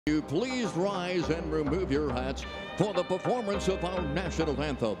You please rise and remove your hats for the performance of our national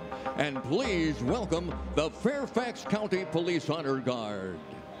anthem. And please welcome the Fairfax County Police Honor Guard.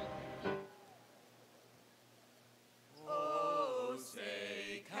 Oh,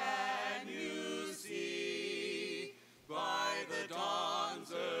 say, can you see by the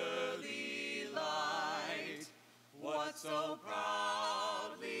dawn's early light what so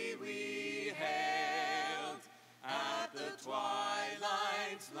proudly we hailed at the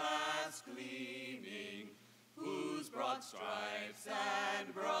twilight's last gleaming, whose broad stripes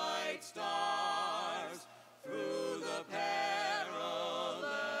and bright stars through the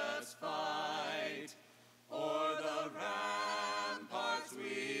perilous fight o'er the ramparts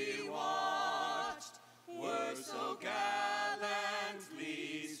we watched were so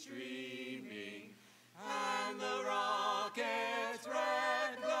gallantly streaming, and the rocket's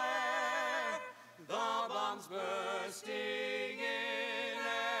red glare, the bombs bursting in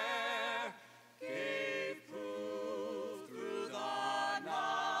air, gave proof through the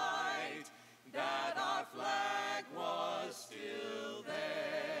night that our flag was still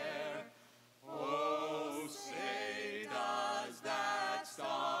there. Oh, say does that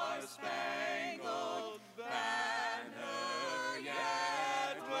star-spangled banner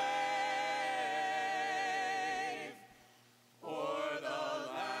yet wave o'er the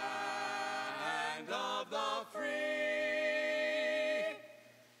land of the free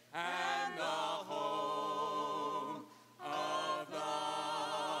and the home of the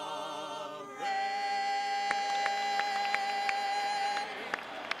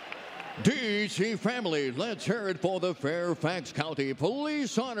brave. DC family, let's hear it for the Fairfax County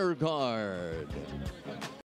Police Honor Guard.